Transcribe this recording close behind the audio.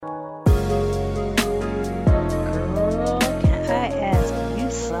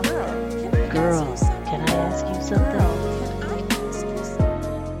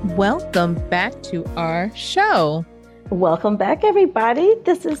Welcome back to our show. Welcome back, everybody.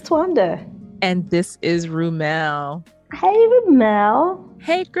 This is Twanda. And this is Rumel. Hey, Rumel.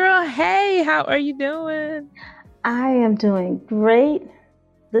 Hey, girl. Hey, how are you doing? I am doing great.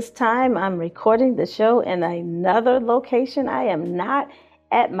 This time I'm recording the show in another location. I am not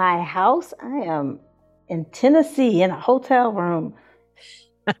at my house. I am in Tennessee in a hotel room.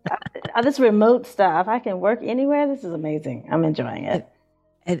 This remote stuff, I can work anywhere. This is amazing. I'm enjoying it.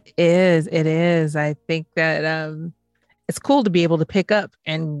 It is. I think that it's cool to be able to pick up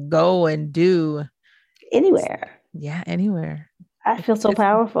and go and do anywhere. Yeah, anywhere. I feel so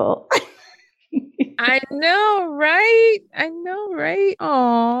powerful. I know, right?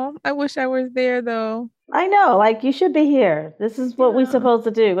 Oh, I wish I was there though. I know, like you should be here. This is what we're supposed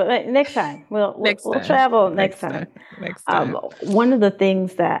to do. But next time, we'll travel next time. Next time. One of the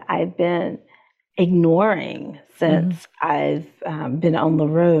things that I've been ignoring since I've been on the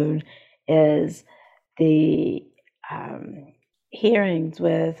road is the hearings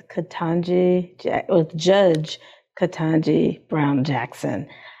with Judge Ketanji Brown Jackson.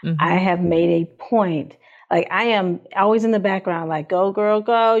 I have made a point, like I am always in the background, like, go girl,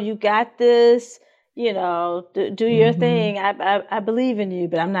 go, you got this, you know, do your thing. I believe in you,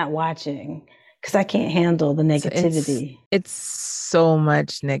 but I'm not watching because I can't handle the negativity. It's so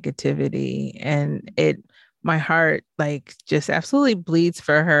much negativity, and my heart like just absolutely bleeds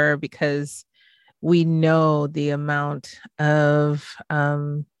for her because we know the amount of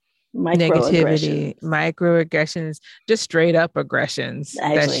negativity, microaggressions, just straight up aggressions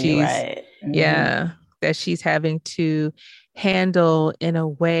that she's having to handle in a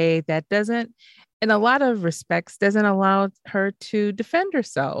way that doesn't, in a lot of respects, doesn't allow her to defend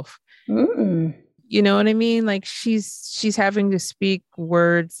herself. You know what I mean? Like she's having to speak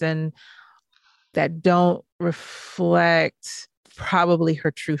words and that don't reflect probably her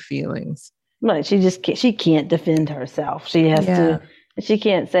true feelings. Right. She can't defend herself. She has to. She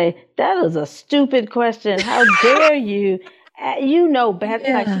can't say, that is a stupid question. How dare you? You know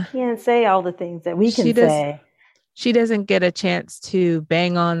better. Like, she can't say all the things that we can say. She doesn't get a chance to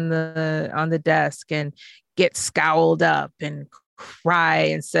bang on the desk and get scowled up and cry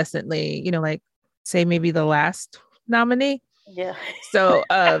incessantly, you know, like say maybe the last nominee. Yeah. So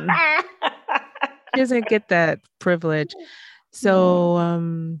she doesn't get that privilege.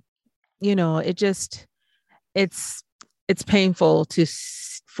 So you know, it's painful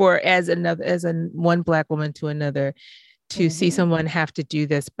for one Black woman to another to see someone have to do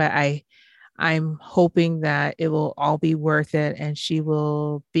this, but I'm hoping that it will all be worth it and she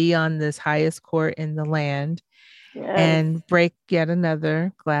will be on this highest court in the land and break yet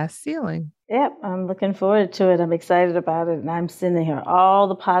another glass ceiling. Yep, I'm looking forward to it. I'm excited about it, and I'm sending her all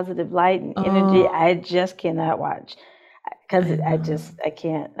the positive light and energy. I just cannot watch because I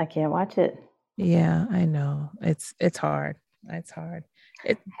can't watch it. Yeah, I know. It's hard. It's hard.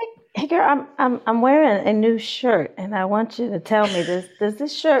 Hey girl, I'm wearing a new shirt, and I want you to tell me, does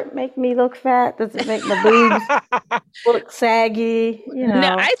this shirt make me look fat? Does it make my boobs look saggy? You know?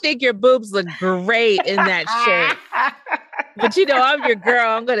 No, I think your boobs look great in that shirt. But you know, I'm your girl.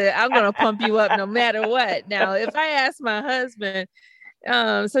 I'm gonna pump you up no matter what. Now, if I ask my husband,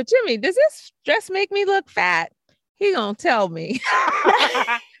 so Jimmy, does this dress make me look fat? He gonna tell me.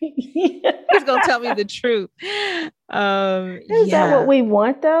 He's gonna tell me the truth. Is that what we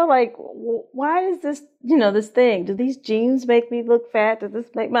want though? Like, why is this, this thing? Do these jeans make me look fat? Does this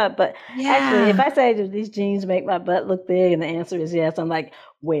make my butt? Actually, if I say, do these jeans make my butt look big? And the answer is yes, I'm like,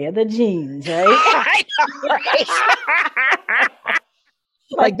 wear the jeans, right? I know, right?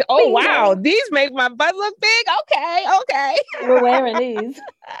 Like, oh wow, these make my butt look big. Okay. We're wearing these.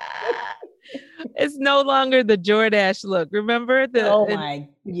 It's no longer the Jordache look. Remember in the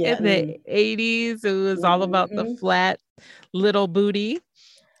 80s, it was all about the flat little booty.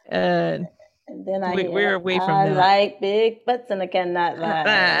 And then we're away from that. I like big butts and I cannot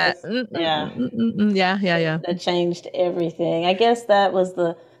lie. Yeah. That changed everything. I guess that was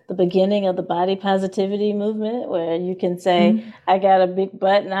the beginning of the body positivity movement, where you can say, I got a big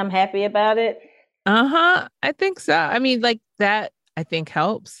butt and I'm happy about it. I think so. I mean, like that, I think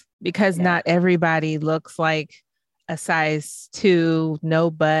helps. Because not everybody looks like a size 2, no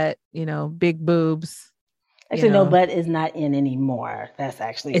butt, big boobs. Actually, no butt is not in anymore. That's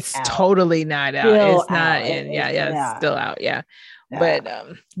actually it's out. Totally not out. It's not in. It's still out. Yeah. But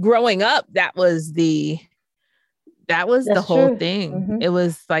growing up, that was the whole thing. It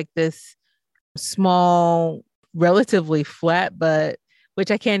was like this small, relatively flat butt which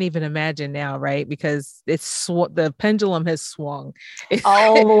I can't even imagine now, right? Because the pendulum has swung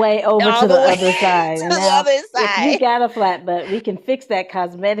all the way over all to the the way other side. to And the now, other if you side. got a flat butt, we can fix that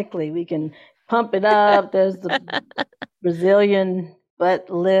cosmetically. We can pump it up. There's the Brazilian butt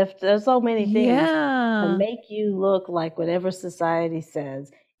lift. There's so many things to Yeah. make you look like whatever society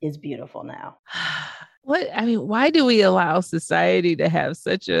says is beautiful now. Why do we allow society to have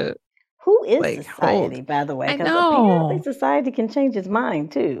such a Who is hold? society, by the way? I Because apparently know. society can change its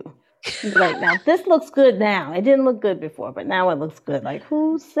mind too. Like, now this looks good now. It didn't look good before, but now it looks good. Like,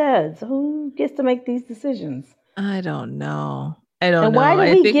 who says? Who gets to make these decisions? I don't know. I don't And why know. do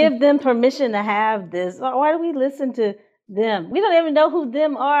I we think give them permission to have this? Why do we listen to them? We don't even know who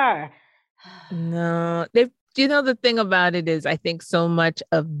them are. no. They the thing about it is I think so much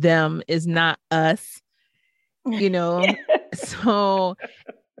of them is not us, you know. So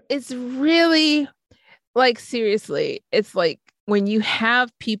it's really like seriously, it's like when you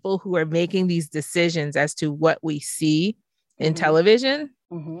have people who are making these decisions as to what we see in Mm-hmm. television,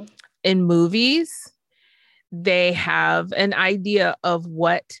 Mm-hmm. in movies, they have an idea of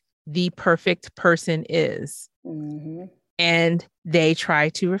what the perfect person is. Mm-hmm. And they try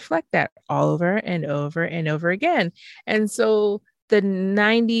to reflect that all over and over and over again. And so the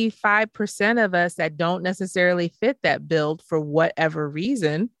 95% of us that don't necessarily fit that build for whatever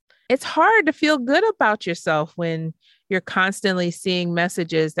reason, it's hard to feel good about yourself when you're constantly seeing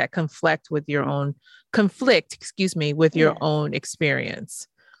messages that conflict, with your own experience.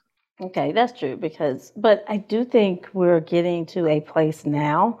 Okay, that's true but I do think we're getting to a place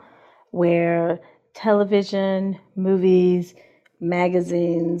now where television, movies,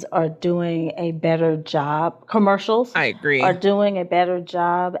 magazines are doing a better job, commercials I are agree. doing a better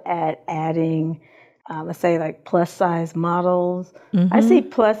job at adding, let's say, like plus size models. I see Mm-hmm.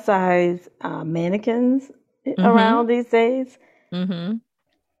 plus size mannequins Mm-hmm. around these days. Mm-hmm.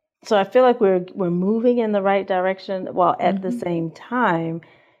 So I feel like we're moving in the right direction while at the Mm-hmm. same time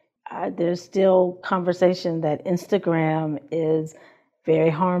there's still conversation that Instagram is very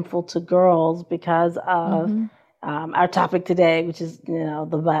harmful to girls because of Mm-hmm. our topic today, which is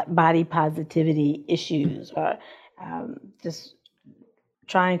the body positivity issues, or just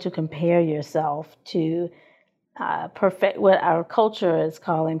trying to compare yourself to perfect what our culture is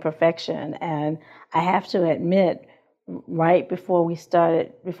calling perfection. And I have to admit, right before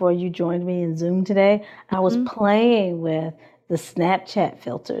you joined me in Zoom today, I was Mm-hmm. playing with the Snapchat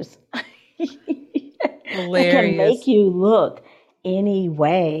filters that can make Hilarious. you look any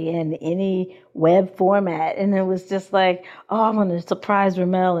way in any web format. And it was just like, oh, I'm going to surprise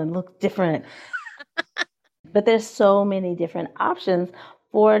Ramel and look different. But there's so many different options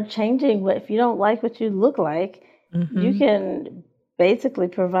for changing if you don't like what you look like, you Mm-hmm. can basically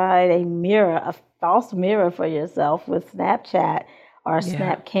provide a false mirror for yourself with Snapchat or Yeah.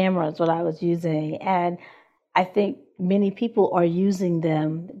 Snap Camera is what I was using. And I think many people are using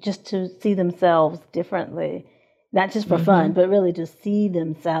them just to see themselves differently, not just for fun, Mm-hmm. but really to see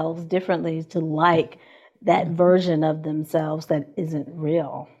themselves differently, to like that Mm-hmm. version of themselves that isn't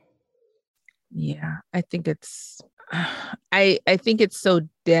real. Yeah, I think it's I think it's so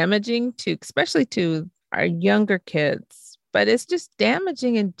damaging to, especially to our younger kids, but it's just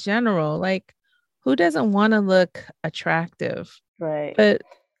damaging in general. Like, who doesn't want to look attractive? Right. But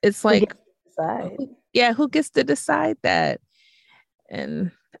it's Who like, gets to decide? yeah, who gets to decide that?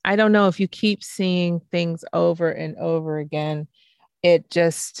 And I don't know, if you keep seeing things over and over again, it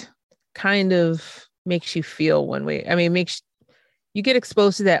just kind of makes you feel one way. I mean, makes you get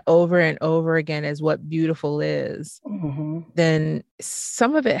exposed to that over and over again as what beautiful is, Mm-hmm. then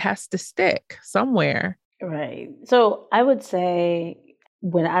some of it has to stick somewhere. Right. So I would say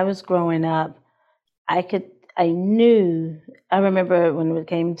when I was growing up, I could, I knew, I remember when it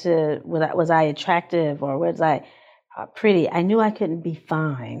came to was I attractive or was I pretty, I knew I couldn't be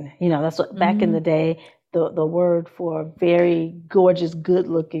fine. That's what back in Mm-hmm. the day, the word for very gorgeous, good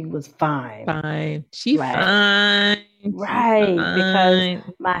looking was fine. Fine. She Right. fine. She Right. Because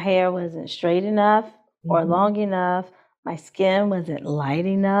fine. my hair wasn't straight enough or Mm-hmm. long enough. My skin wasn't light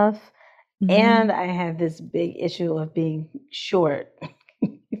enough. Mm-hmm. And I have this big issue of being short.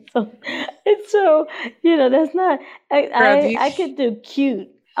 so, so, that's not, Girl, do I could do cute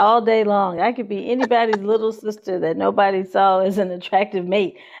all day long. I could be anybody's little sister that nobody saw as an attractive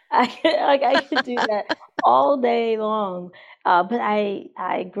mate. I could do that all day long. But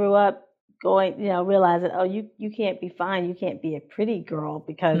I grew up going, realizing, oh, you can't be fine. You can't be a pretty girl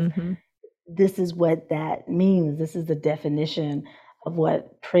because mm-hmm. this is what that means. This is the definition of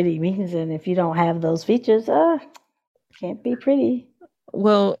what pretty means. And if you don't have those features, can't be pretty.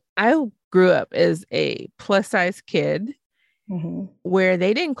 Well, I grew up as a plus size kid, where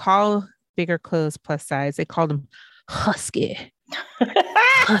they didn't call bigger clothes plus size. They called them husky.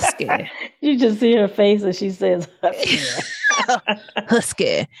 Husky. You just see her face as she says husky.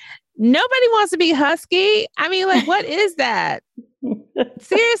 Husky. Nobody wants to be husky. I mean, like, what is that?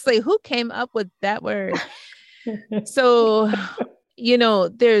 Seriously, who came up with that word? So,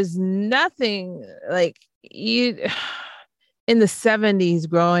 there's nothing like you in the 70s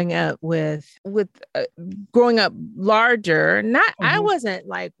growing up growing up larger. I wasn't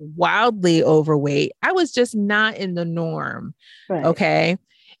like wildly overweight. I was just not in the norm. Right. Okay.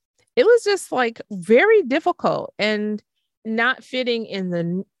 It was just like very difficult and not fitting in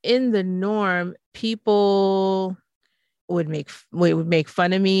the norm. People would make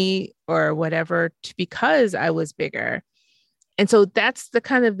fun of me or whatever because I was bigger. And so that's the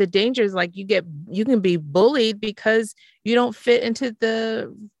kind of the dangers. Like you can be bullied because you don't fit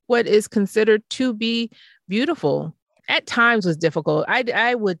into what is considered to be beautiful. At times was difficult.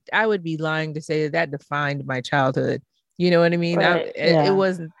 I would be lying to say that defined my childhood. You know what I mean? Right. It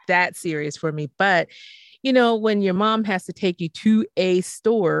wasn't that serious for me. But, when your mom has to take you to a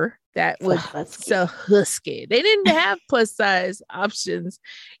store that would sell husky, they didn't have plus size options,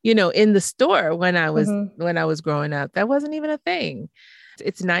 in the store when I was growing up. That wasn't even a thing.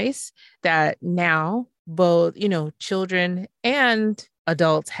 It's nice that now both, children and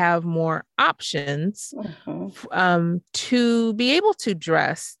adults have more options to be able to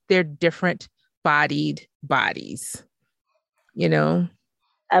dress their different bodied bodies.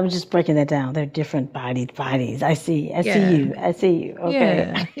 I was just breaking that down. They're different bodied bodies. I see you.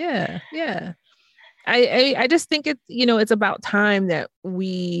 Okay. Yeah. I just think it's about time that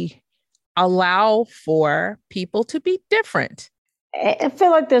we allow for people to be different. I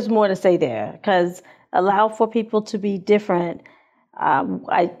feel like there's more to say there because allow for people to be different.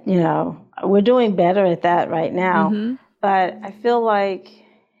 We're doing better at that right now, but I feel like,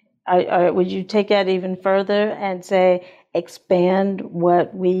 would you take that even further and say, expand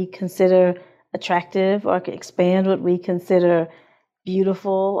what we consider attractive or expand what we consider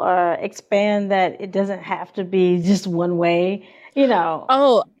beautiful or expand that it doesn't have to be just one way,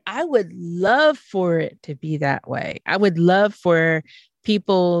 Oh, I would love for it to be that way. I would love for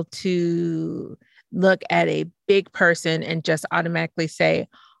people to look at a big person and just automatically say,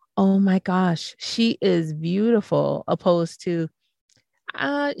 oh my gosh, she is beautiful, opposed to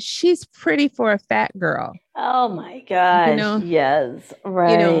she's pretty for a fat girl. Oh my gosh. Yes.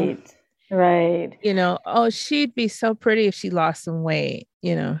 Right. Right. Oh, she'd be so pretty if she lost some weight,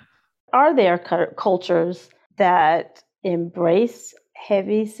 Are there cultures that embrace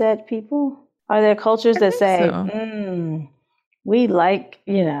heavy set people? Are there cultures that say, we like,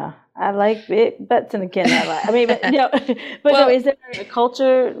 I like big butts and again, is there a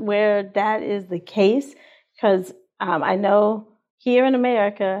culture where that is the case? Because I know here in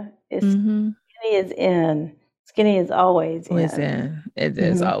America, skinny is in. Skinny is always in. It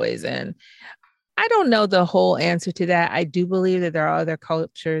is always in. I don't know the whole answer to that. I do believe that there are other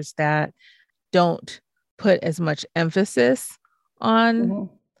cultures that don't put as much emphasis on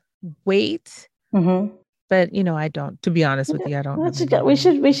weight. But I don't. To be honest with you, I don't.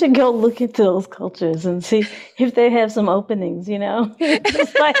 We should go look at those cultures and see if they have some openings.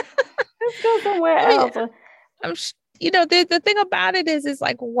 It's like let's go somewhere else. The thing about it is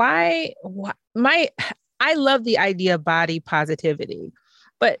like why I love the idea of body positivity,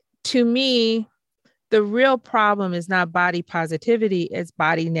 but to me, the real problem is not body positivity; it's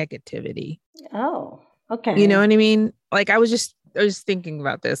body negativity. Oh, okay. You know what I mean? Like I was just thinking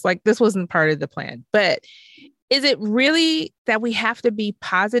about this. Like this wasn't part of the plan, but is it really that we have to be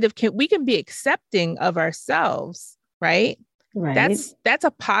positive? We can be accepting of ourselves, right? Right. That's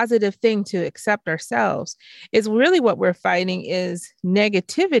a positive thing to accept ourselves. It's really what we're fighting is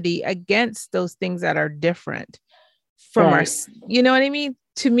negativity against those things that are different from us. You know what I mean?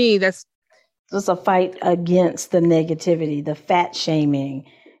 To me, that's just a fight against the negativity, the fat shaming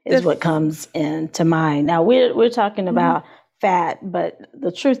is what comes into mind. Now we're talking about fat, but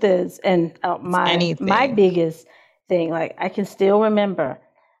the truth is, and my biggest thing, like I can still remember,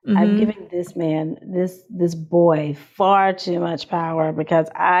 I've given this man, this boy far too much power because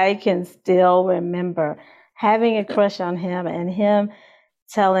I can still remember having a crush on him and him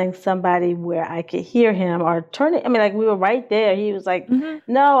telling somebody where I could hear him or turning. I mean, like we were right there. He was like,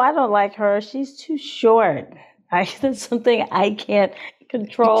 no, I don't like her. She's too short. That's something I can't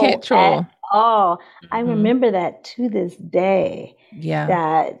control at all. I remember that to this day. Yeah.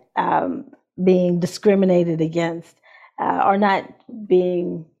 That being discriminated against or not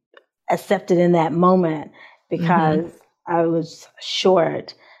being accepted in that moment because I was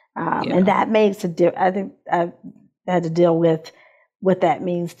short. And that makes a difference. I think that had to deal with what that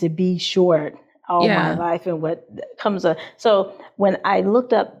means to be short all my life and what comes up. So when I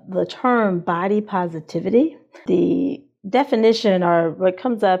looked up the term body positivity, the definition or what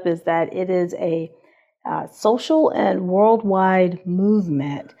comes up is that it is a social and worldwide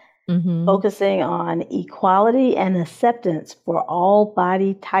movement focusing on equality and acceptance for all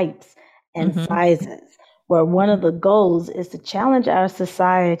body types and sizes, where one of the goals is to challenge our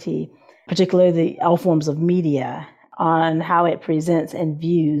society, particularly all forms of media, on how it presents and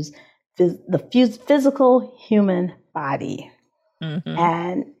views the physical human body.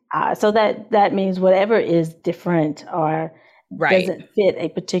 And so that means whatever is different or doesn't fit a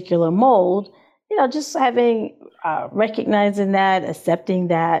particular mold, just having, recognizing that, accepting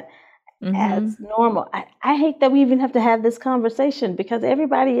that as normal. I hate that we even have to have this conversation because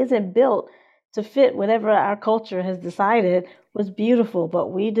everybody isn't built to fit whatever our culture has decided was beautiful, but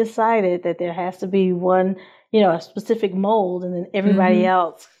we decided that there has to be one, a specific mold, and then everybody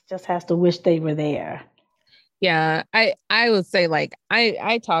else just has to wish they were there. Yeah, I would say like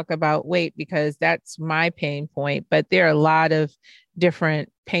I talk about weight because that's my pain point, but there are a lot of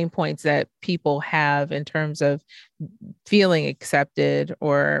different pain points that people have in terms of feeling accepted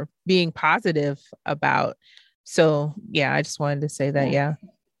or being positive about. So yeah, I just wanted to say that. Yeah.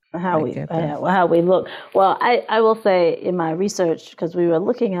 How we look. Well, I will say in my research, because we were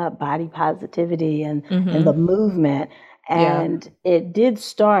looking up body positivity and the movement, and it did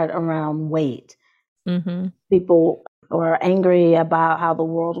start around weight. People were angry about how the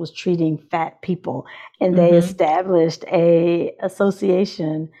world was treating fat people, and they established a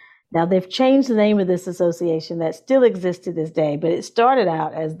association. Now they've changed the name of this association that still exists to this day, but it started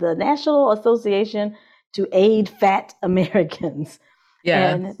out as the National Association to Aid Fat Americans.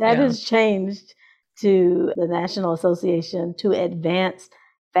 And that has changed to the National Association to Advance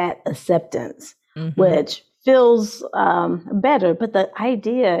Fat Acceptance, which feels better. But the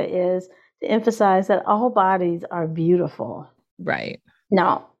idea is to emphasize that all bodies are beautiful. Right.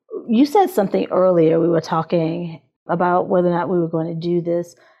 Now, you said something earlier. We were talking about whether or not we were going to do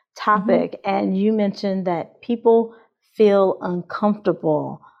this topic, and you mentioned that people feel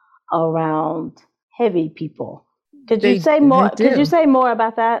uncomfortable around heavy people. Could you say more? Could you say more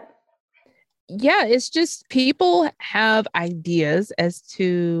about that? Yeah, it's just people have ideas as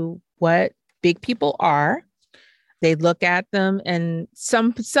to what big people are. They look at them, and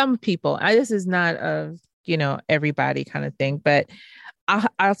some people. This is not a everybody kind of thing, but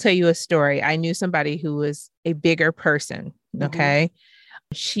I'll tell you a story. I knew somebody who was a bigger person. Okay,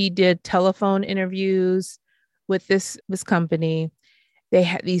 she did telephone interviews with this company. They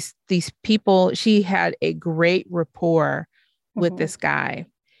had these people. She had a great rapport with this guy.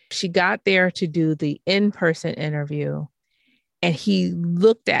 She got there to do the in-person interview, and he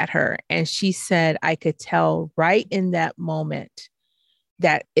looked at her, and she said, I could tell right in that moment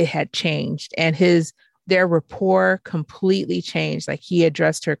that it had changed, and their rapport completely changed. Like he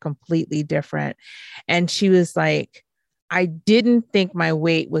addressed her completely different. And she was like, I didn't think my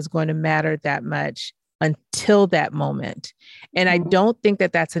weight was going to matter that much until that moment. And I don't think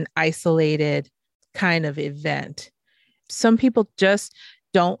that that's an isolated kind of event. Some people just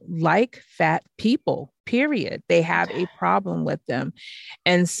don't like fat people, period. They have a problem with them.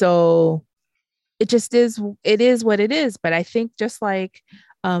 And so it is what it is. But I think just like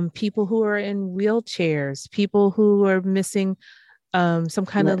people who are in wheelchairs, people who are missing some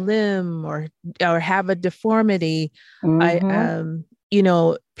kind of limb or have a deformity,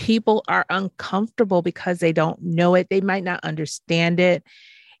 people are uncomfortable because they don't know it. They might not understand it.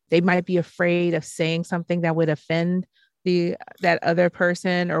 They might be afraid of saying something that would offend that other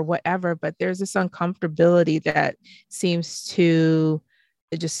person or whatever. But there's this uncomfortability that seems to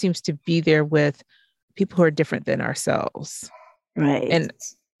be there with people who are different than ourselves. Right. And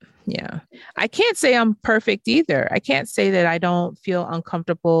yeah, I can't say I'm perfect either. I can't say that I don't feel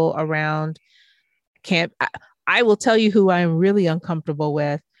uncomfortable around. I will tell you who I'm really uncomfortable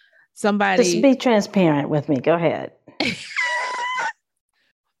with. Somebody. Just be transparent with me. Go ahead.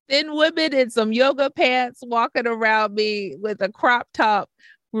 Thin women in some yoga pants walking around me with a crop top.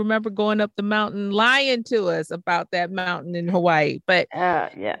 Remember going up the mountain, lying to us about that mountain in Hawaii. But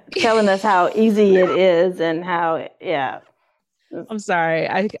telling us how easy it is and how, I'm sorry,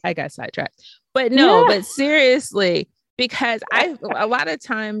 I got sidetracked. But no, but seriously, because a lot of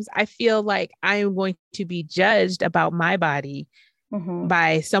times I feel like I'm going to be judged about my body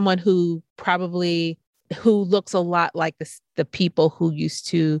by someone who looks a lot like the people who used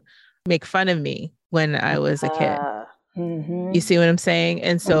to make fun of me when I was a kid. You see what I'm saying?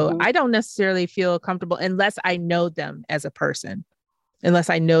 And so I don't necessarily feel comfortable unless I know them as a person. unless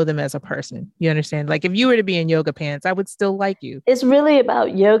I know them as a person. You understand? Like if you were to be in yoga pants, I would still like you. It's really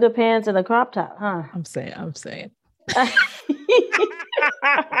about yoga pants and a crop top, huh? I'm saying.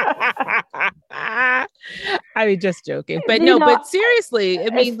 I mean, just joking, but You no, know, but seriously, I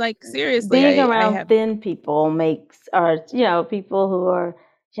it's mean, like seriously, being I around have. thin people people who are,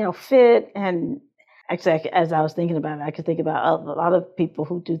 fit. And actually, as I was thinking about it, I could think about a lot of people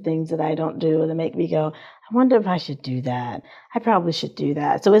who do things that I don't do, and they make me go, I wonder if I should do that. I probably should do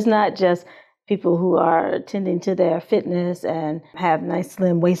that. So it's not just people who are tending to their fitness and have nice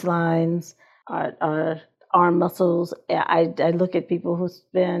slim waistlines or arm muscles. I look at people who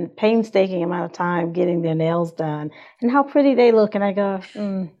spend painstaking amount of time getting their nails done and how pretty they look, and I go,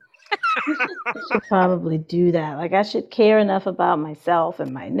 I should probably do that. Like I should care enough about myself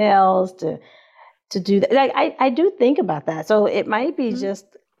and my nails to do that. Like I do think about that. So it might be just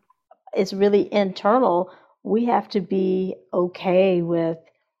it's really internal. We have to be okay with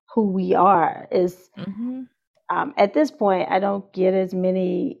who we are. At this point, I don't get as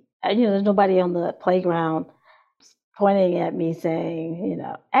many. There's nobody on the playground pointing at me saying,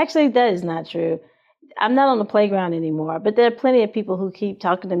 actually, that is not true. I'm not on the playground anymore, but there are plenty of people who keep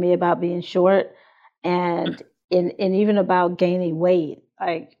talking to me about being short and even about gaining weight.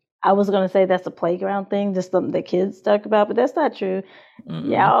 Like I was going to say that's a playground thing, just something that kids talk about, but that's not true.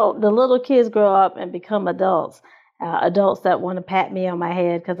 Yeah, the little kids grow up and become adults, adults that want to pat me on my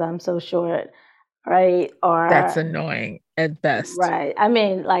head because I'm so short, right? That's Or annoying at best. right. I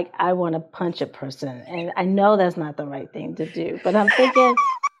mean, like I want to punch a person, and I know that's not the right thing to do, but I'm thinking,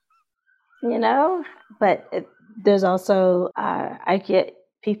 you know, but there's also, I get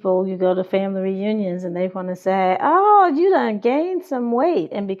people, you go to family reunions and they want to say, oh, you done gained some weight.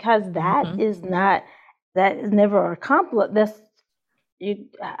 And because that is never a compliment.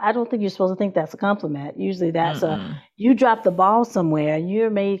 I don't think you're supposed to think that's a compliment. Usually that's you dropped the ball somewhere and you're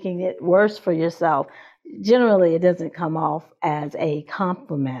making it worse for yourself. Generally, it doesn't come off as a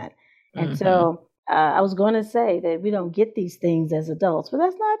compliment. And so I was going to say that we don't get these things as adults, but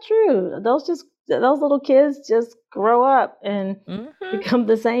that's not true. Those little kids just grow up and become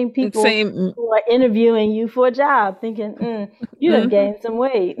the same people who are interviewing you for a job, thinking, you done gained some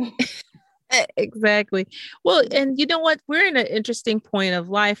weight. Exactly. Well, and you know what? We're in an interesting point of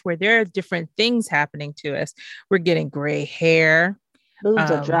life where there are different things happening to us. We're getting gray hair.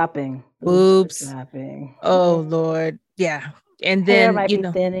 Boobs are dropping. Boobs. Are dropping. Oh, Lord. Yeah. And Hair then, might be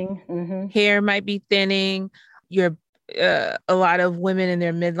thinning. Hair might be thinning. You're a lot of women in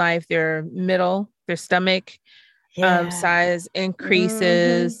their midlife, their stomach size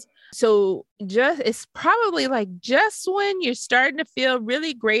increases. So it's probably like just when you're starting to feel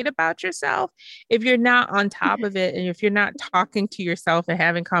really great about yourself, if you're not on top of it and if you're not talking to yourself and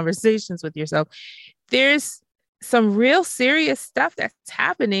having conversations with yourself, there's some real serious stuff that's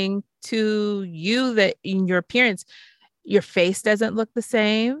happening to you that in your appearance, your face doesn't look the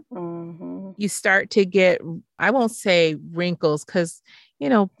same. You start to get, I won't say wrinkles because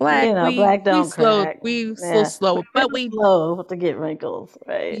black, black don't crack. We slow, but we slow to get wrinkles,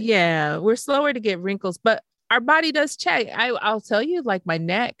 right? Yeah, we're slower to get wrinkles, but our body does check. I'll tell you, like my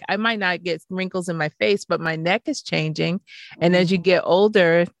neck, I might not get wrinkles in my face, but my neck is changing. And as you get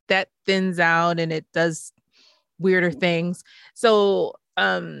older, that thins out and it does weirder things. So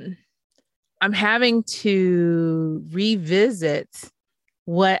I'm having to revisit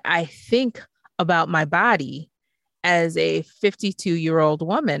what I think about my body as a 52-year-old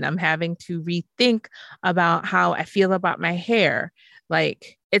woman. I'm having to rethink about how I feel about my hair.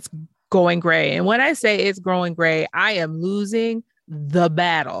 Like it's going gray. And when I say it's growing gray, I am losing the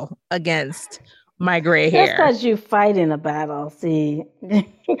battle against my gray hair. That's because you fighting a battle. See,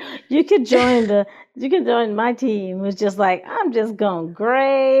 you could join my team. It's just like, I'm just going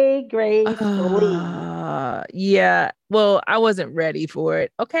gracefully. Yeah. Well, I wasn't ready for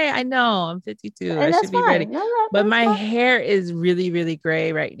it. Okay, I know I'm 52. And I should be ready. No, but my hair is really, really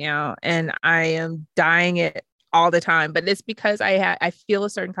gray right now, and I am dyeing it all the time. But it's because I feel a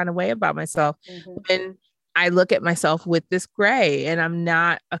certain kind of way about myself when I look at myself with this gray, and I'm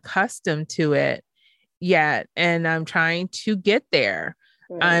not accustomed to it yet, and I'm trying to get there.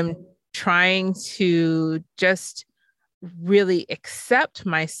 I'm trying to just really accept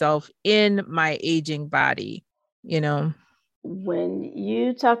myself in my aging body, When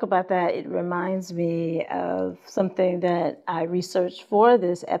you talk about that, it reminds me of something that I researched for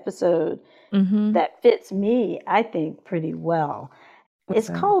this episode that fits me, I think, pretty well. It's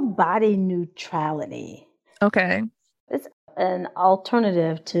called body neutrality. Okay. It's an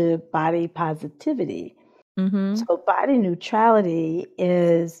alternative to body positivity. So body neutrality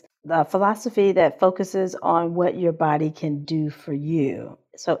is the philosophy that focuses on what your body can do for you.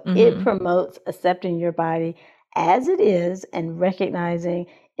 So it Mm-hmm. promotes accepting your body as it is and recognizing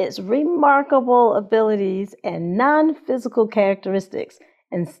its remarkable abilities and non physical characteristics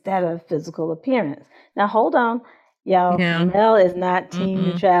instead of physical appearance. Now, hold on. Y'all, Yeah. Mel is not team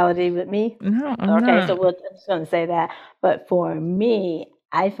Mm-mm. neutrality with me. No, I'm Okay, so not. I'm just going to say that. But for me,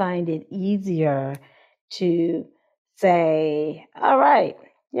 I find it easier to say, all right,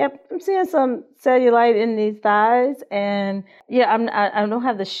 yep, I'm seeing some cellulite in these thighs, and yeah, I don't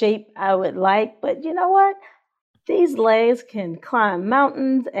have the shape I would like, but you know what? These legs can climb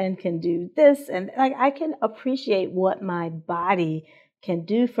mountains and can do this, and like I can appreciate what my body can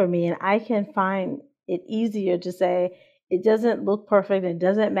do for me, and I can find it easier to say it doesn't look perfect, it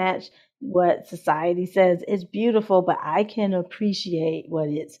doesn't match what society says it's beautiful, but I can appreciate what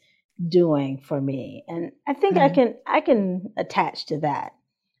it's doing for me, and I think Mm. I can attach to that.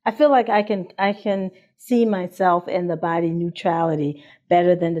 I feel like I can see myself in the body neutrality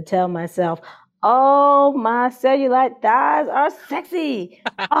better than to tell myself, oh, my cellulite thighs are sexy.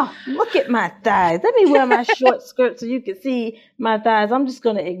 Oh, look at my thighs. Let me wear my short skirt so you can see my thighs. I'm just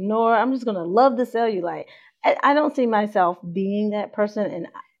going to ignore, I'm just going to love the cellulite. I don't see myself being that person. And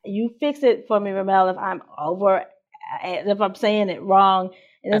you fix it for me, Ramel, if I'm over, if I'm saying it wrong.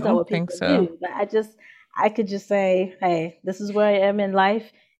 And I that's not don't what think people so. do. But I could just say, hey, this is where I am in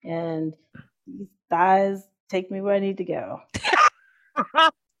life. And these thighs take me where I need to go.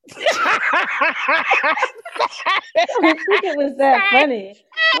 I didn't think it was that Sorry. funny.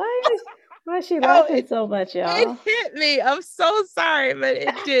 Why is she Oh, laughing so much, it y'all? hit me. I'm so sorry, but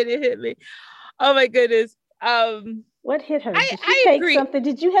it did. It hit me. Oh my goodness. What hit her? Did she I take agree. something?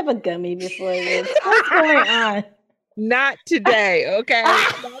 Did you have a gummy before this? What's going on? Not today, okay?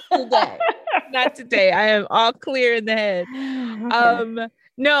 Not today. Not today. I am all clear in the head. Okay. Um,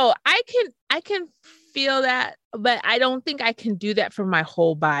 no, I can feel that, but I don't think I can do that for my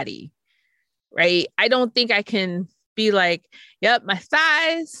whole body, right? I don't think I can be like, yep, my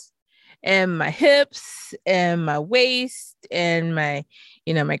thighs and my hips and my waist and my,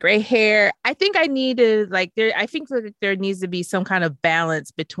 my gray hair. I think I need to like there I think that there needs to be some kind of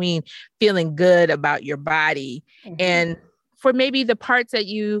balance between feeling good about your body Mm-hmm. and for maybe the parts that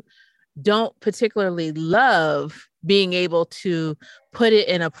you don't particularly love, being able to put it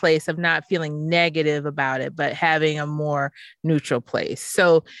in a place of not feeling negative about it, but having a more neutral place.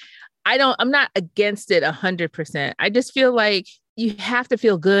 So I'm not against it 100%. I just feel like you have to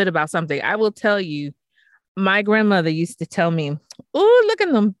feel good about something. I will tell you, my grandmother used to tell me, "Ooh, look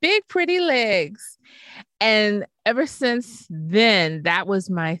at them big, pretty legs." And ever since then, that was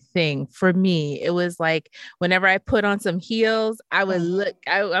my thing for me. It was like whenever I put on some heels, I would look,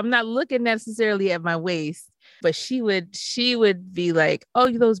 I'm not looking necessarily at my waist, but she would be like,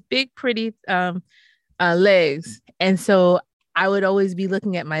 "Oh, those big, pretty legs." And so I would always be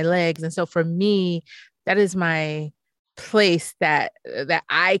looking at my legs. And so for me, that is my place that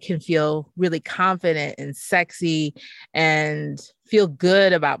I can feel really confident and sexy and feel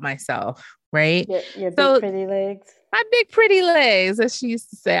good about myself, right? Your big So pretty legs. my big pretty legs, as she used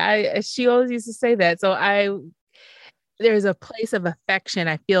to say, she always used to say that. So there's a place of affection.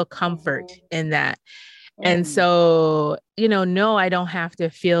 I feel comfort Mm-hmm. in that. And Mm. so, no, I don't have to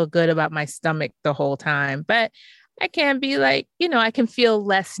feel good about my stomach the whole time, but I can be like, I can feel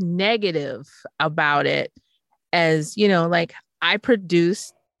less negative about it as, like I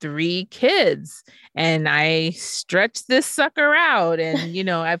produced 3 kids and I stretched this sucker out and,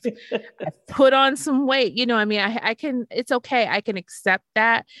 I've put on some weight. I mean, I can, it's okay. I can accept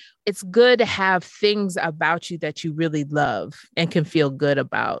that. It's good to have things about you that you really love and can feel good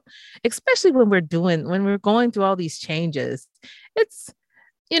about, especially when we're going through all these changes. It's,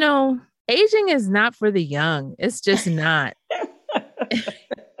 you know, aging is not for the young. It's just not.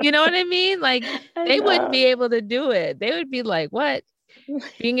 You know what I mean? Like I they wouldn't know. be able to do it. They would be like, what?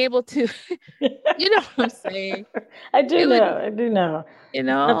 Being able to, you know what I'm saying? I do They would, know. I do know. It's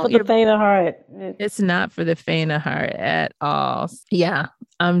not for the you're faint of heart. it's not for the faint of heart at all. Yeah.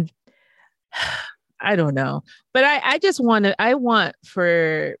 Um, I don't know. But I just I want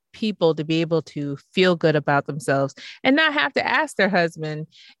for people to be able to feel good about themselves and not have to ask their husband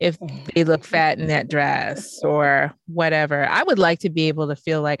if they look fat in that dress or whatever. I would like to be able to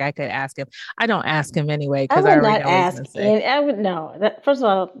feel like I could ask him. I don't ask him anyway I because I would already not know what he's ask, gonna say. and I would no. First of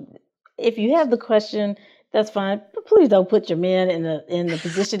all, if you have the question, that's fine. But please don't put your men in the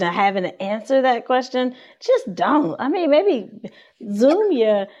position of having to answer that question. Just don't. I mean, maybe Zoom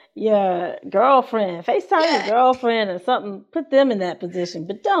your girlfriend, FaceTime your Yeah. girlfriend, or something. Put them in that position,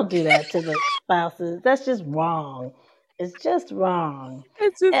 but don't do that to the spouses. That's just wrong. It's just wrong.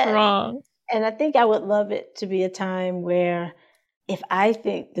 It's just And, wrong. and I think I would love it to be a time where if I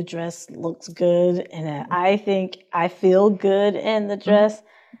think the dress looks good and I think I feel good in the dress,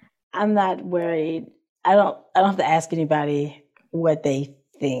 I'm not worried. I don't have to ask anybody what they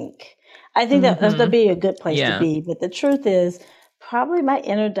think. I think that's gonna be a good place to be. But the truth is, probably my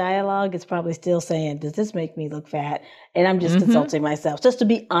inner dialogue is probably still saying, "Does this make me look fat?" And I'm just consulting myself, just to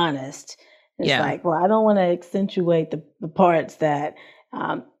be honest. It's like, well, I don't want to accentuate the parts that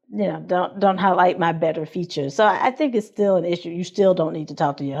don't highlight my better features. So I think it's still an issue. You still don't need to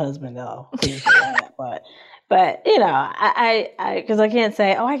talk to your husband though, please do that. But I because I can't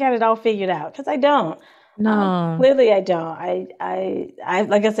say, oh, I got it all figured out, because I don't. No, clearly I don't. I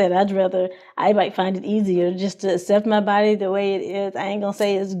like I said, I might find it easier just to accept my body the way it is. I ain't gonna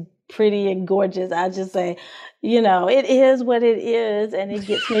say it's pretty and gorgeous. I just say, it is what it is, and it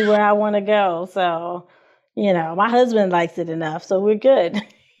gets me where I want to go. So, my husband likes it enough, so we're good.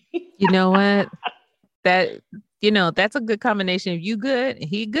 You know what? That's a good combination. If you good,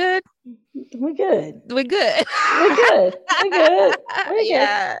 he good. We're good. We're good. We're good. We're good. We're good.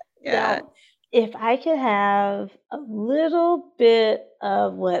 Yeah. Now, if I could have a little bit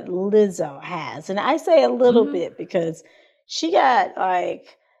of what Lizzo has, and I say a little bit because she got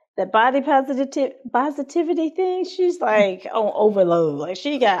like the body positivity thing. She's like on overload. Like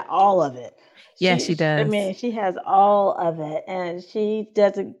she got all of it. Yeah, she does. I mean, she has all of it, and she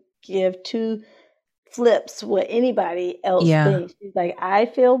doesn't give two flips what anybody else thinks. She's like, I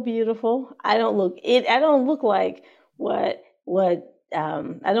feel beautiful. I don't look like what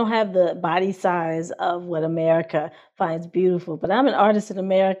I don't have the body size of what America finds beautiful, but I'm an artist in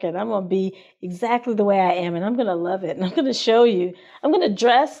America, and I'm going to be exactly the way I am, and I'm going to love it, and I'm going to show you. I'm going to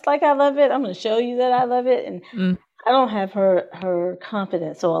dress like I love it. I'm going to show you that I love it, and I don't have her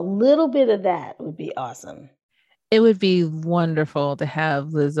confidence, so a little bit of that would be awesome. It would be wonderful to have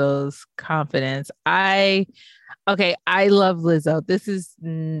Lizzo's confidence. I love Lizzo. This is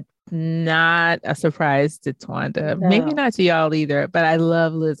not a surprise to Twanda. No. Maybe not to y'all either, but I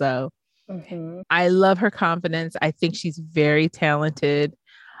love Lizzo. I love her confidence. I think she's very talented.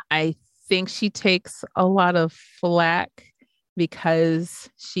 I think she takes a lot of flack because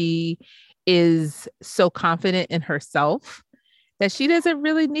she is so confident in herself that she doesn't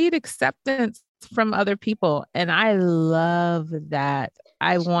really need acceptance from other people. And I love that.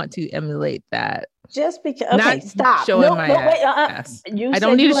 I want to emulate that. Just because, okay, stop. Showing my ass. I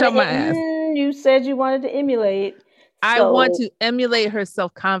don't need to show my ass. You said you wanted to emulate. I want to emulate her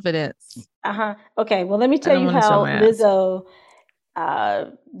self-confidence. Okay, well, let me tell you how Lizzo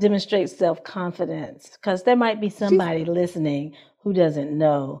demonstrates self-confidence, because there might be somebody listening who doesn't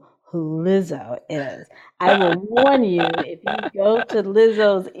know who Lizzo is. I will warn you, if you go to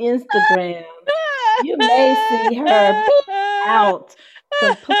Lizzo's Instagram, you may see her out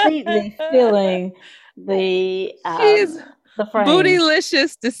completely filling the frame.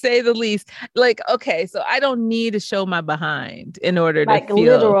 Bootylicious, to say the least. Like, okay, so I don't need to show my behind in order to feel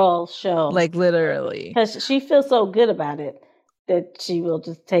literal show. Like literally. Because she feels so good about it that she will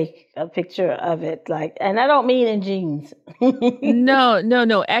just take a picture of it. Like, and I don't mean in jeans.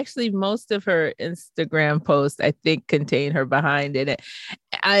 No. Actually, most of her Instagram posts, I think, contain her behind in it.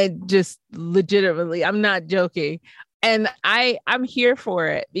 I just legitimately, I'm not joking. And I'm here for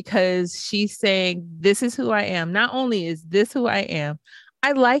it, because she's saying, this is who I am. Not only is this who I am,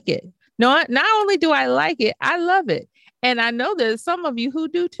 I like it. Not only do I like it, I love it. And I know there's some of you who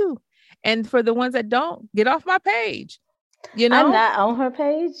do too. And for the ones that don't, get off my page. I'm not on her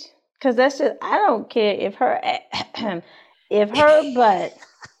page, because that's just, I don't care if her butt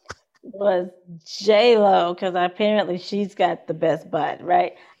was J-Lo, because apparently she's got the best butt,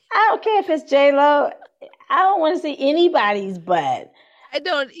 right? I don't care if it's J-Lo. I don't want to see anybody's butt. I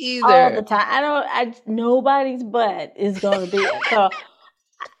don't either. All the time. Nobody's butt is going to be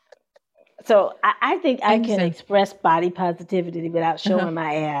so I think I can express body positivity without showing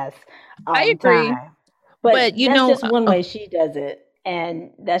my ass all I agree. the time. But that's just one way she does it.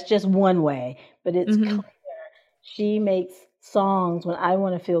 And that's just one way. But it's clear. She makes songs when I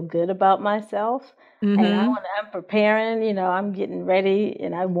want to feel good about myself. And I'm preparing, I'm getting ready,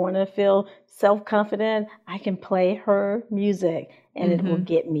 and I want to feel self-confident. I can play her music, and it will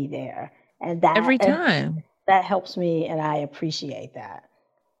get me there. And that every time, that helps me, and I appreciate that.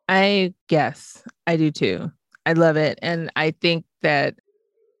 I guess I do too. I love it, and I think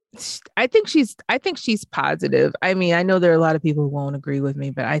she's positive. I mean, I know there are a lot of people who won't agree with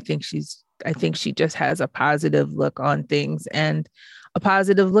me, but I think she just has a positive look on things, and a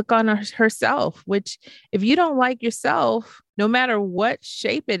positive look on herself, which if you don't like yourself, no matter what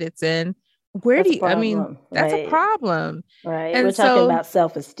shape it's in, Where That's do a you, I mean, problem, that's a right? problem. Right. We're And talking so, about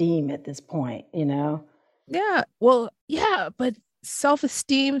self-esteem at this point, you know? yeah, well, yeah, but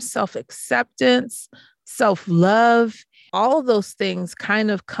self-esteem, self-acceptance, self-love, all of those things kind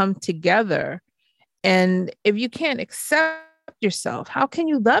of come together. And if you can't accept yourself, how can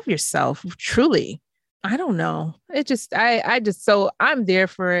you love yourself truly? I don't know. It just I just so I'm there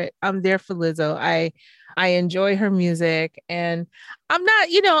for it. I'm there for Lizzo. I enjoy her music and I'm not,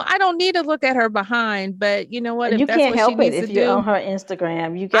 I don't need to look at her behind, but you know what? If You that's can't what she help it needs to if you're on do, her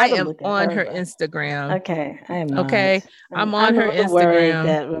Instagram. You got I to am look at on her. her But Instagram. okay, I am not. Okay. I'm on I'm a her little worried Instagram.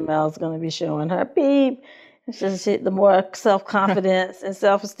 that Ramel's going to be showing her beep. It's just the more self confidence and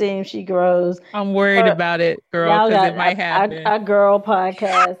self esteem she grows. I'm worried Her, about it, girl, y'all because it got might happen. our girl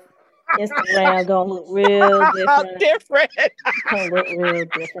podcast Instagram gonna look real different. Different. Gonna look real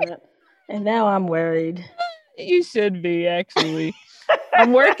different. And now I'm worried. You should be actually.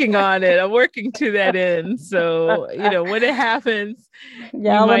 I'm working on it. I'm working to that end. So, when it happens, you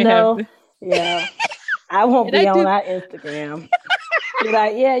Y'all will might have know. to. Yeah. I won't And I be on do. our Instagram. Be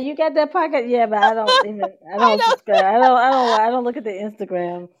like, yeah, you got that pocket. Yeah, but I I don't know. subscribe. I don't look at the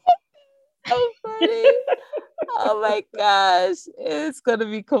Instagram. So funny. Oh my gosh. It's going to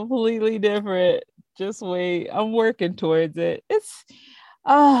be completely different. Just wait. I'm working towards it.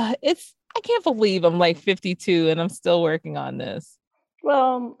 I can't believe I'm like 52 and I'm still working on this.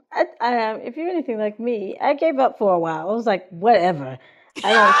 Well, if you're anything like me, I gave up for a while. I was like, whatever.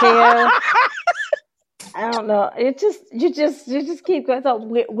 I don't care. I don't know. You just keep going. So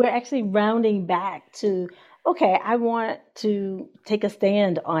we're actually rounding back to okay. I want to take a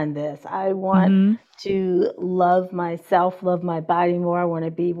stand on this. I want Mm-hmm. to love myself, love my body more. I want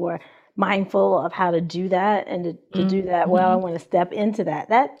to be more mindful of how to do that, and to do that well. I Mm-hmm. want to step into that.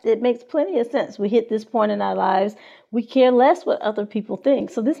 That it makes plenty of sense. We hit this point in our lives, we care less what other people think.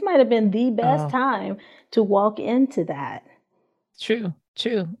 So this might have been the best Oh, time to walk into that. true.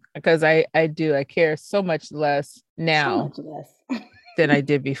 True. Because I care so much less So now much less. than I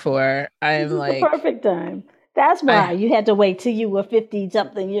did before. This I'm is the like, perfect time. That's why I you had to wait till you were 50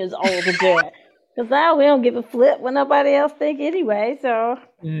 something years old to do it. Because now we don't give a flip what nobody else think anyway. So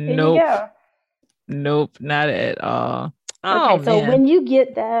here you nope. go. Nope, not at all. Oh Okay, so man. when you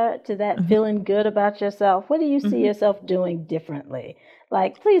get that to that Mhm. feeling good about yourself, what do you see Mhm. yourself doing differently?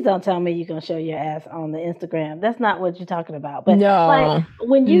 Like, please don't tell me you're gonna show your ass on the Instagram. That's not what you're talking about. But like No,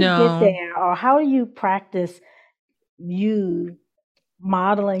 when you get no. there, or how do you practice you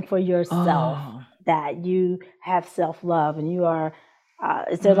modeling for yourself Oh. that you have self-love and you are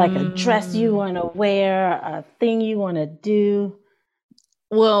is there like a dress you Mm. want to wear, a thing you want to do?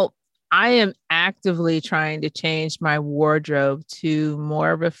 Well, I am actively trying to change my wardrobe to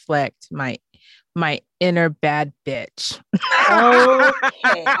more reflect my inner bad bitch.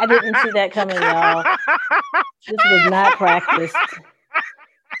 Okay, I didn't see that coming, y'all. This was not practiced.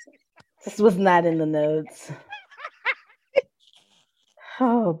 This was not in the notes.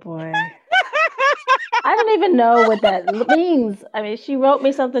 Oh boy, I don't even know what that means. I mean, she wrote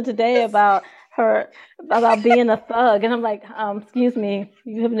me something today about her about being a thug, and I'm like, excuse me,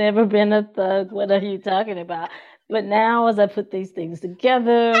 you have never been a thug. What are you talking about? But now, as I put these things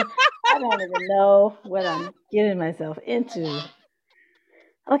together, I don't even know what I'm getting myself into.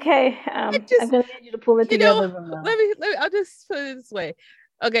 Okay, I I'm just, gonna need you to pull it you know, together, Ramel. let me, I'll just put it this way.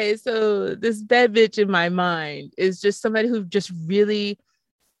 Okay, so this bad bitch in my mind is just somebody who just really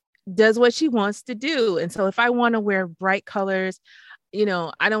does what she wants to do. And so if I want to wear bright colors,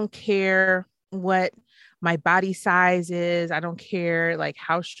 I don't care what my body size is. I don't care like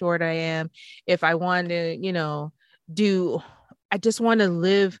how short I am. If I want to, do, I just want to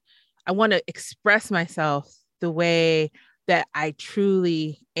live, I want to express myself the way that I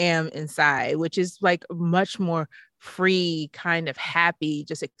truly am inside, which is like much more free, kind of happy,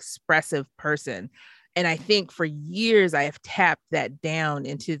 just expressive person. And I think for years I have tapped that down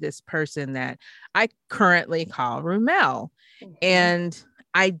into this person that I currently call Rumel. Hmm. And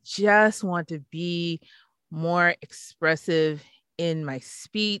I just want to be more expressive in my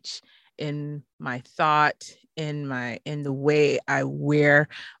speech, in my thought, in the way I wear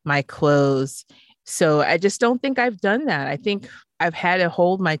my clothes. So I just don't think I've done that. I think I've had to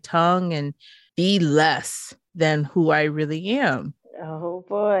hold my tongue and be less than who I really am. Oh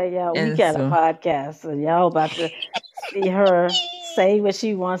boy, yeah, we And got a so podcast, so y'all about to see her say what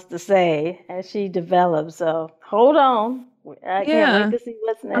she wants to say as she develops. So hold on, I can't wait yeah, to see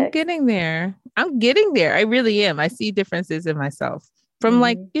what's I'm next. getting there. I'm getting there. I really am. I see differences in myself from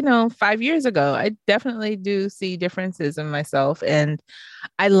like, Hmm. 5 years ago. I definitely do see differences in myself and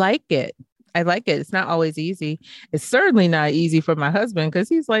I like it. I like it. It's not always easy. It's certainly not easy for my husband because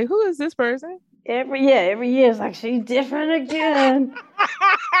he's like, who is this person? Every year it's like, she's different again.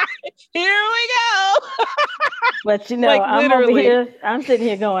 Here we go. But like, I'm over here, I'm sitting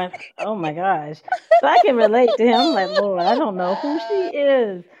here going, oh my gosh. So I can relate to him. I'm like, Lord, I don't know who she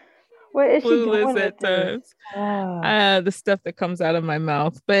is. Where is she going at times? The stuff that comes out of my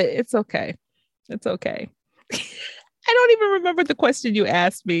mouth, but it's okay. It's okay. I don't even remember the question you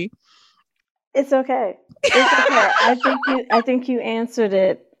asked me. It's okay. It's okay. I think you answered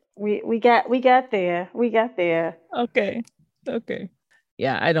it. We got there. We got there. Okay.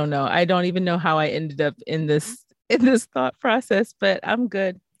 Yeah, I don't know. I don't even know how I ended up in this thought process, but I'm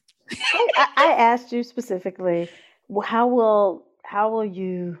good. I asked you specifically, how will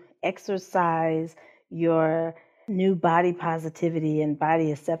you exercise your new body positivity and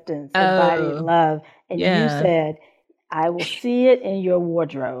body acceptance and body love? And you said, I will see it in your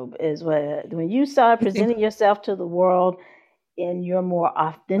wardrobe, is what, when you start presenting yourself to the world in your more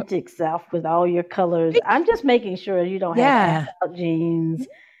authentic self with all your colors. I'm just making sure you don't have ass-out jeans.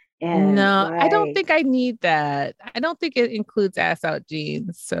 And no, I don't think I need that. I don't think it includes ass-out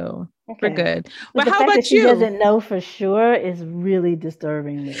jeans, so we're good. But how about you? She doesn't know for sure is really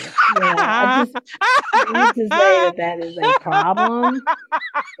disturbing me. I just need to say that is a problem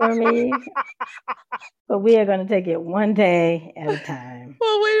for me. But we are going to take it one day at a time.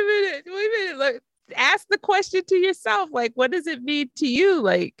 Well, wait a minute. Look, ask the question to yourself. Like, what does it mean to you?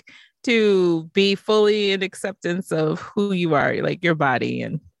 Like, to be fully in acceptance of who you are, like your body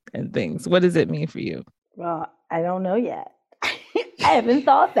and things. What does it mean for you? Well, I don't know yet. I haven't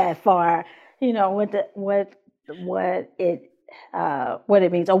thought that far. What it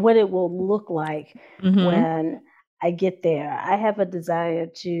means or what it will look like when I get there. I have a desire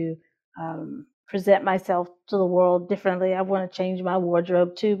to present myself to the world differently. I want to change my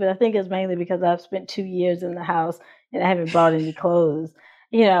wardrobe too, but I think it's mainly because I've spent 2 years in the house and I haven't brought any clothes.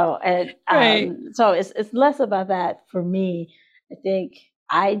 And so it's less about that for me. I think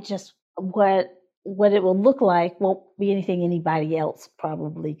what it will look like won't be anything anybody else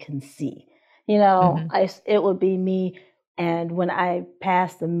probably can see. It would be me, and when I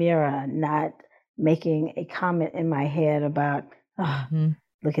pass the mirror, not making a comment in my head about,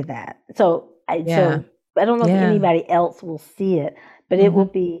 look at that. So I don't know if anybody else will see it, but it will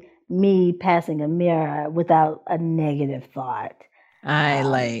be me passing a mirror without a negative thought. I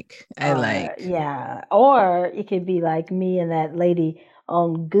like. Yeah. Or it could be like me and that lady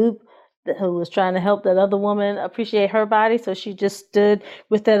on Goop who was trying to help that other woman appreciate her body. So she just stood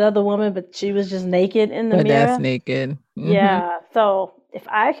with that other woman, but she was just naked in the mirror. That's naked. Yeah. So if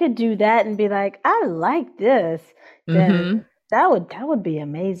I could do that and be like, I like this, then that would be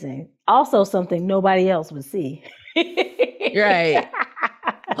amazing. Also something nobody else would see. Right.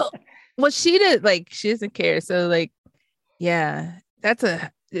 Well, she doesn't care. So is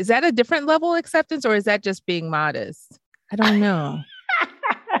that a different level of acceptance, or is that just being modest? I don't know.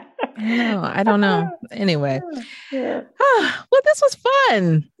 I don't know. Anyway. Yeah. Well, this was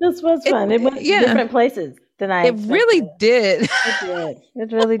fun. It went to different places than I expected. It really did.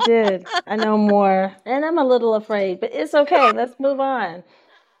 It really did. I know more. And I'm a little afraid, but it's okay. Let's move on.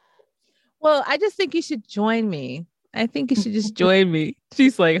 Well, I just think you should join me. I think you should just join me.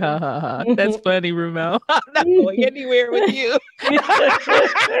 She's like, ha, ha, ha. That's funny, Rumel. I'm not going anywhere with you.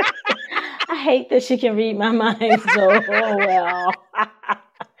 I hate that she can read my mind so well.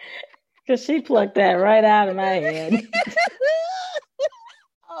 Because she plucked that right out of my head.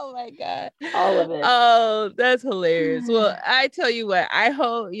 Oh my God. All of it. Oh, that's hilarious. Well, I tell you what, I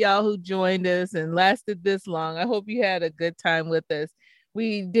hope y'all who joined us and lasted this long, I hope you had a good time with us.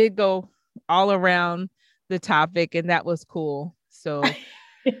 We did go all around the topic and that was cool. So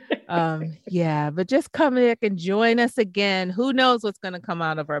but just come back and join us again. Who knows what's going to come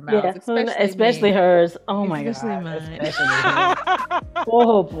out of our mouths, especially hers. Oh my God. Mine.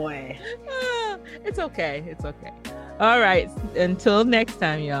 Oh boy. It's okay. All right. Until next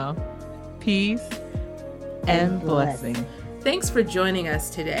time, y'all. Peace and blessing. Thanks for joining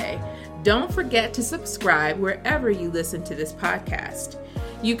us today. Don't forget to subscribe wherever you listen to this podcast.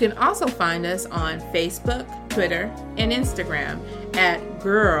 You can also find us on Facebook, Twitter, and Instagram at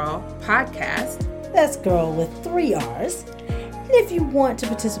Girl Podcast. That's girl with 3 R's. And if you want to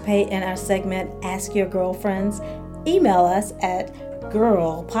participate in our segment, Ask Your Girlfriends, email us at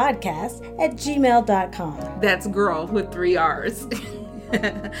girlpodcast@gmail.com. That's girl with 3 R's.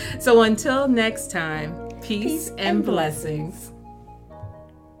 So until next time, peace and blessings.